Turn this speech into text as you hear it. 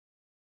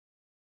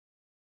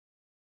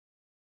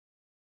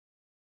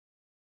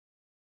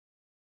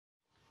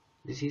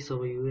This is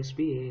our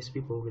USB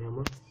ASP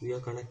programmer. We are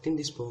connecting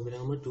this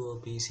programmer to our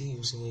PC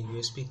using a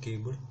USB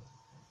cable,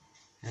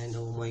 and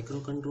our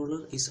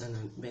microcontroller is an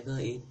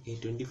atmega8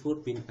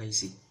 A24 pin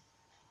IC.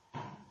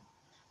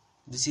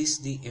 This is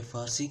the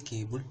FRC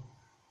cable.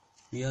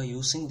 We are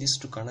using this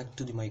to connect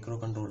to the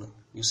microcontroller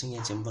using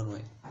a jumper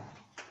wire.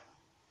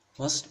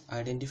 First,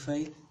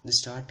 identify the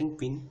starting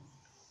pin,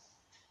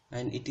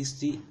 and it is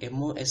the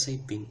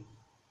MOSI pin.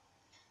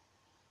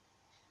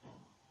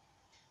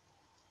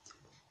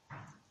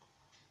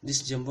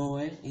 This jumper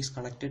wire is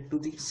connected to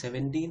the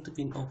 17th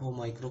pin of our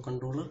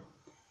microcontroller.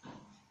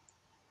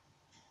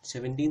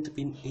 17th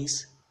pin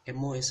is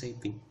MOSI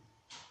pin.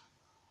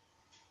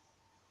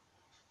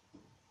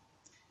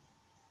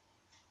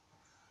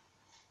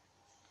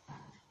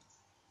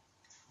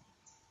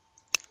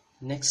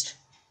 Next,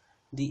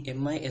 the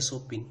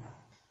MISO pin,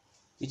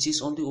 which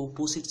is on the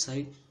opposite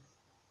side.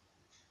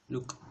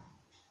 Look.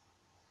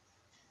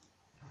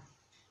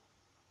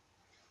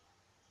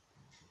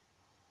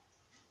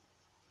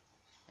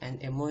 And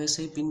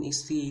MOSI pin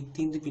is the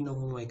 18th pin of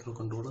our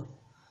microcontroller.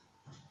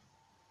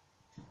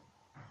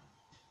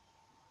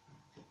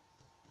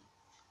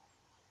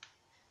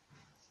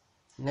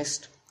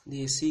 Next,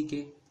 the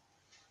SCK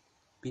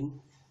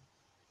pin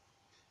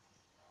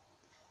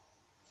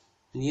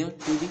near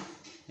to the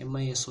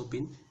MISO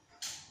pin.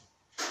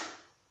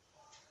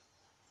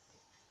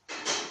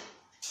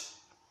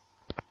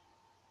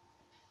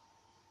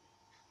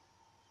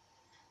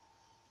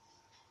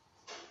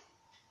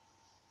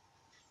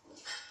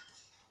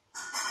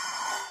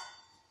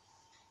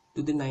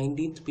 To the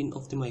 19th pin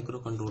of the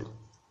microcontroller.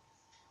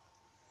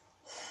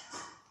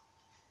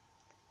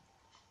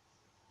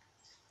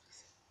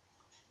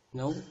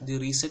 Now the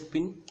reset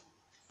pin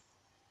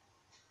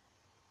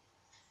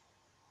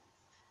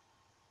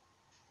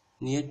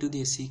near to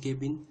the SCK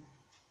pin.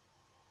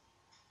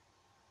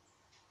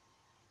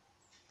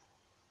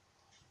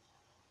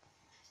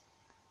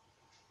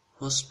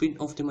 First pin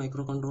of the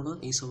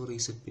microcontroller is our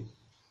reset pin.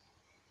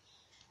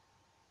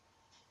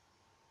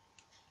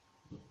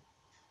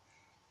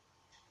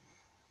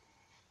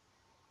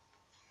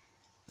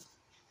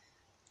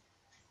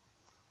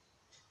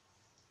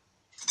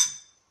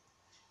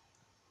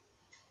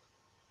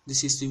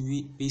 This is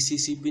the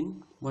VCC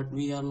pin, but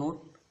we are not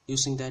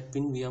using that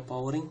pin. We are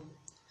powering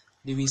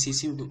the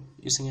VCC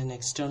using an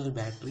external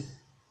battery.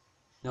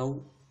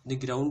 Now the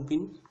ground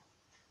pin.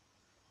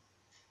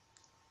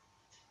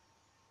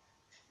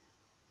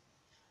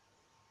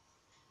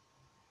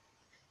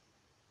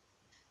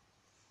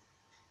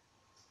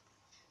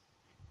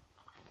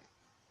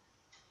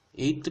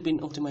 Eighth pin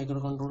of the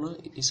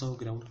microcontroller is our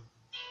ground.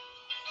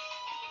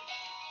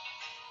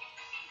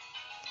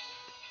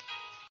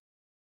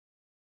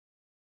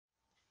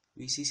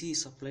 VCC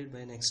is supplied by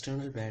an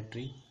external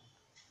battery.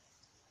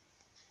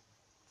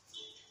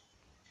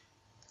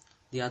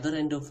 The other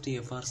end of the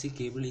FRC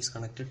cable is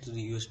connected to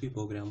the USB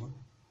programmer.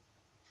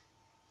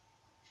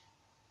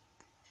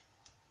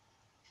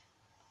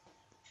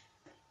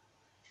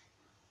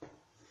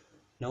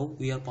 Now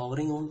we are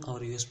powering on our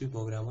USB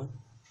programmer.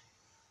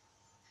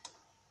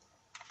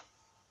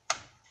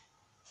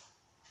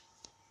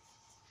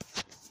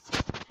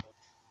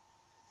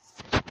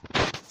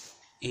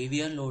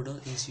 AVR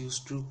loader is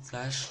used to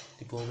flash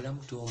the program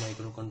to a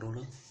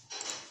microcontroller.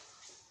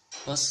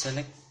 First,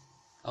 select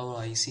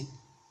our IC.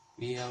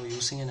 We are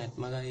using an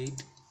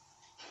atmega8.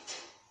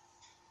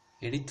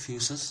 Edit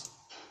fuses.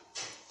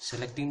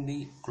 Selecting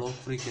the clock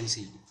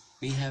frequency.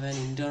 We have an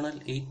internal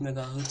 8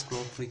 MHz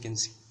clock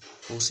frequency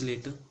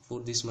oscillator for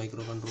this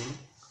microcontroller.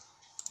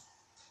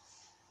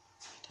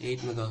 8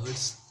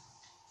 MHz.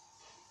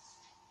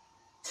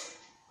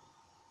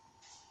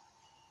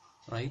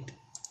 Right.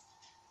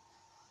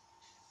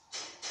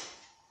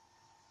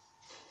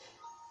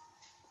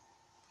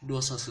 It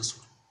was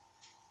successful.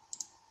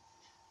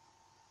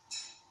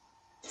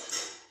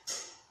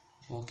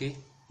 Okay,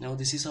 now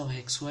this is our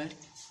hex wire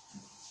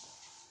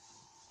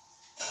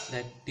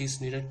that is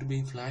needed to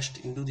be flashed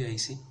into the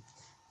IC.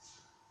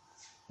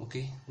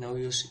 Okay, now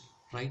use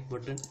right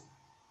button.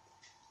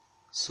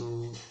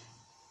 So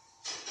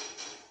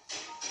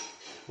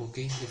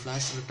okay, the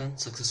flash returned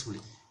successfully.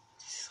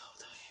 This is how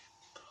the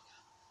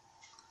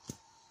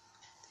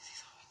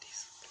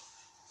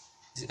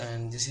program.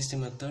 And this is the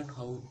method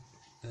how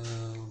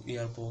we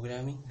are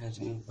programming as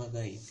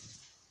AVR.